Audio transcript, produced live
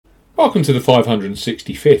Welcome to the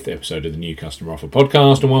 565th episode of the New Customer Offer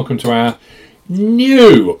Podcast, and welcome to our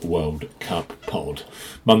new World Cup pod.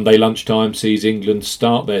 Monday lunchtime sees England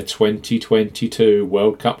start their 2022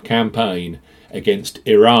 World Cup campaign against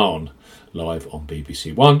Iran. Live on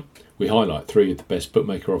BBC One, we highlight three of the best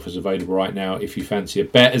bookmaker offers available right now. If you fancy a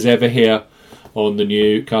bet as ever here on the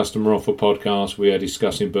New Customer Offer Podcast, we are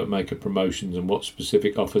discussing bookmaker promotions and what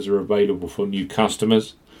specific offers are available for new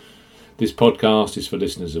customers. This podcast is for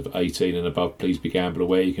listeners of 18 and above. Please be gamble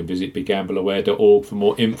aware. You can visit begambleaware.org for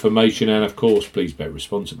more information, and of course, please bet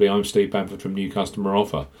responsibly. I'm Steve Bamford from New Customer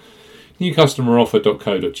Offer.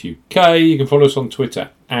 newcustomeroffer.co.uk. You can follow us on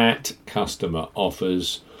Twitter at Customer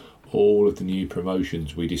Offers. All of the new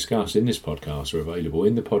promotions we discuss in this podcast are available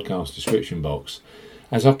in the podcast description box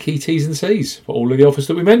as our key T's and C's for all of the offers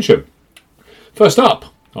that we mention. First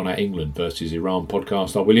up on our England versus Iran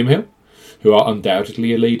podcast are William Hill, who are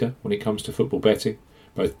undoubtedly a leader when it comes to football betting,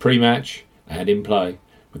 both pre-match and in play,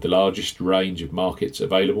 with the largest range of markets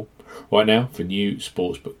available. Right now, for new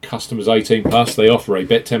sportsbook customers 18 plus, they offer a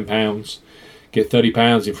bet £10, get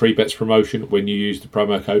 £30 in free bets promotion when you use the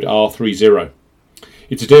promo code R30.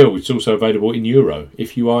 It's a deal which is also available in Euro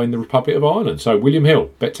if you are in the Republic of Ireland. So William Hill,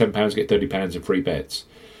 bet £10, get £30 in free bets.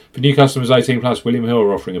 For new customers 18 plus, William Hill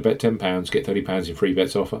are offering a bet £10, get £30 in free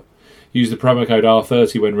bets offer. Use the promo code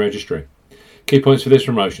R30 when registering. Key points for this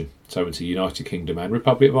promotion: it's open to United Kingdom and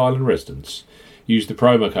Republic of Ireland residents. Use the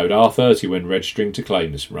promo code R30 when registering to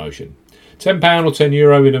claim this promotion. £10 or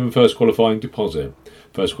 €10 minimum first qualifying deposit.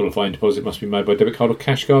 First qualifying deposit must be made by debit card or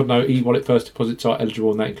cash card. No e-wallet first deposits are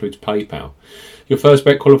eligible, and that includes PayPal. Your first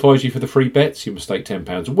bet qualifies you for the free bets. You must stake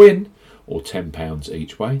 £10 win or £10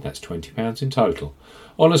 each way. That's £20 in total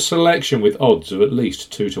on a selection with odds of at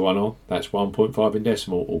least 2 to 1 on. That's 1.5 in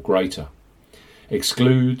decimal or greater.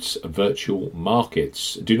 Excludes virtual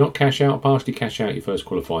markets. Do not cash out or partially cash out your first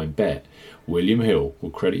qualifying bet. William Hill will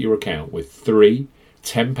credit your account with 3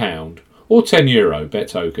 £10 or €10 bet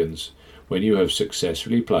tokens when you have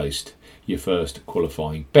successfully placed your first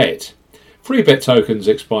qualifying bet. Free bet tokens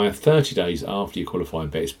expire 30 days after your qualifying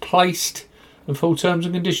bet is placed, and full terms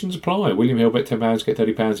and conditions apply. William Hill, bet £10, get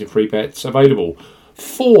 £30 in free bets available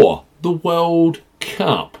for the World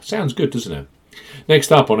Cup. Sounds good, doesn't it?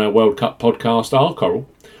 Next up on our World Cup podcast are Coral,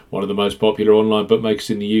 one of the most popular online bookmakers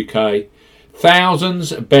in the UK.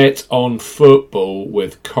 Thousands bet on football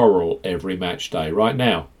with Coral every match day. Right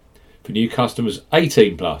now, for new customers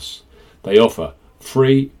 18 plus, they offer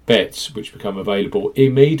free bets which become available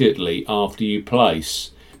immediately after you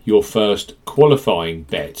place your first qualifying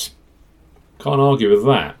bet. Can't argue with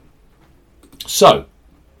that. So,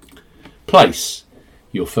 place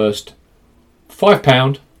your first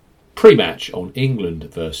 £5 pre-match on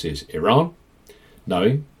England versus Iran,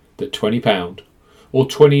 knowing that £20 or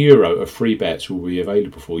 €20 of free bets will be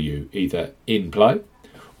available for you either in play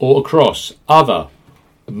or across other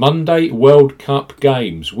Monday World Cup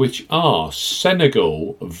games, which are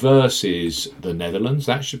Senegal versus the Netherlands.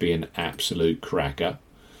 That should be an absolute cracker.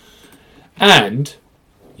 And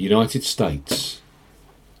United States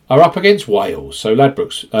are up against Wales. So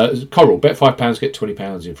Ladbrokes, Coral, bet £5, get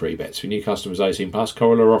 £20 in free bets. For new customers 18 plus,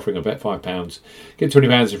 Coral are offering a bet £5, get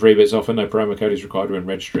 £20 in free bets offer. No promo code is required when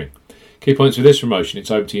registering. Key points for this promotion: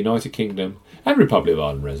 it's open to United Kingdom and Republic of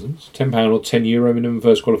Ireland residents. £10 or €10 minimum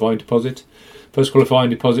first qualifying deposit. First qualifying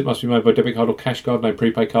deposit must be made by debit card or cash card. No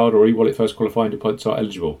prepaid card or e-wallet first qualifying deposits are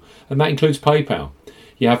eligible, and that includes PayPal.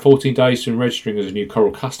 You have 14 days from registering as a new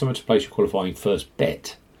Coral customer to place your qualifying first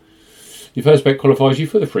bet. Your first bet qualifies you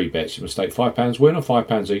for the free bets. You must stake £5 win or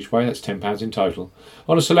 £5 each way. That's £10 in total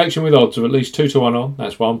on a selection with odds of at least 2 to 1 on.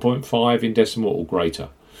 That's 1.5 in decimal or greater.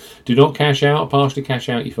 Do not cash out or partially cash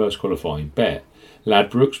out your first qualifying bet.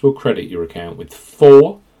 Ladbrokes will credit your account with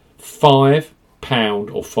 4 £5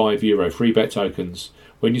 or €5 free bet tokens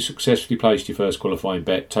when you successfully placed your first qualifying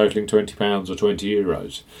bet, totaling £20 or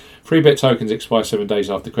 €20. Free bet tokens expire 7 days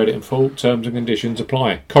after credit, and full terms and conditions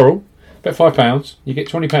apply. Coral, bet £5, you get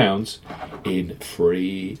 £20 in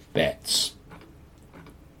free bets.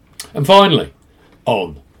 And finally,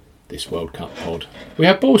 on this World Cup pod, we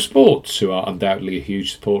have Ball Sports, who are undoubtedly a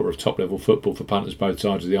huge supporter of top-level football for punters both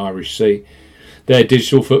sides of the Irish Sea. Their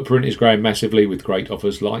digital footprint is growing massively with great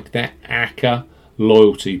offers like their ACCA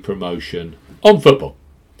loyalty promotion on football.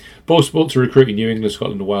 Ball Sports are recruiting New England,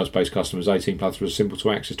 Scotland and Wales-based customers 18 plus for a simple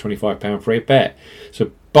to access £25 free bet.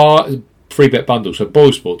 So free bet bundle. So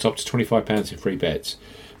Ball Sports up to £25 in free bets.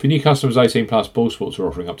 For new customers 18 plus, Ball Sports are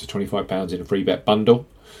offering up to £25 in a free bet bundle.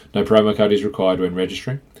 No promo code is required when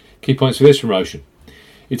registering. Key points for this promotion: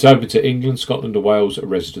 it's open to England, Scotland and Wales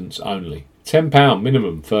residents only. £10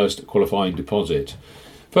 minimum first qualifying deposit.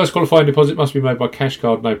 First qualifying deposit must be made by cash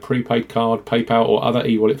card. No prepaid card, PayPal or other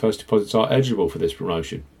e-wallet first deposits are eligible for this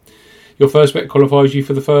promotion. Your first bet qualifies you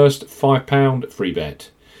for the first £5 free bet.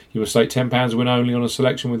 You must stake £10 to win only on a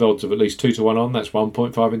selection with odds of at least 2 to 1 on. That's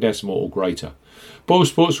 1.5 in decimal or greater. Ball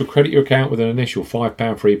Sports will credit your account with an initial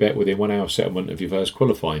 £5 free bet within 1 hour settlement of your first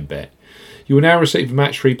qualifying bet. You will now receive a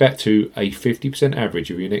match free bet to a 50%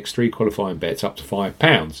 average of your next 3 qualifying bets up to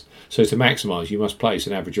 £5. So to maximise, you must place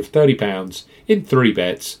an average of £30 in 3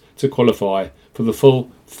 bets to qualify for the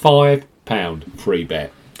full £5 free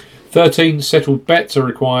bet. 13 settled bets are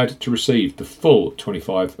required to receive the full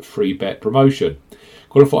 25 free bet promotion.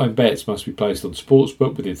 Qualifying bets must be placed on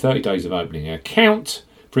Sportsbook within 30 days of opening an account.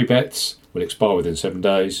 Free bets will expire within 7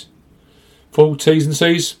 days. Full T's and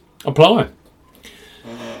C's apply.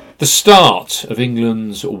 The start of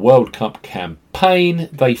England's World Cup campaign.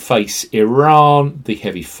 They face Iran, the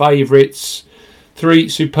heavy favourites. 3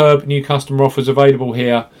 superb new customer offers available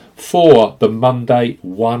here for the Monday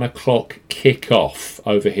 1 o'clock kick-off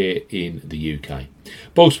over here in the UK.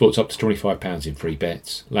 Ball Sports up to £25 in free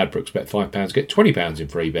bets. Ladbrokes bet £5, get £20 in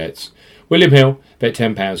free bets. William Hill bet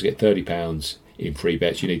 £10, get £30 in free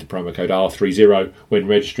bets. You need the promo code R30 when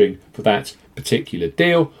registering for that particular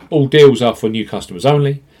deal. All deals are for new customers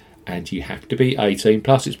only, and you have to be 18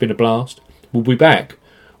 plus. It's been a blast. We'll be back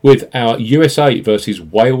with our USA versus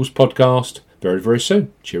Wales podcast very, very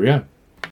soon. Cheerio.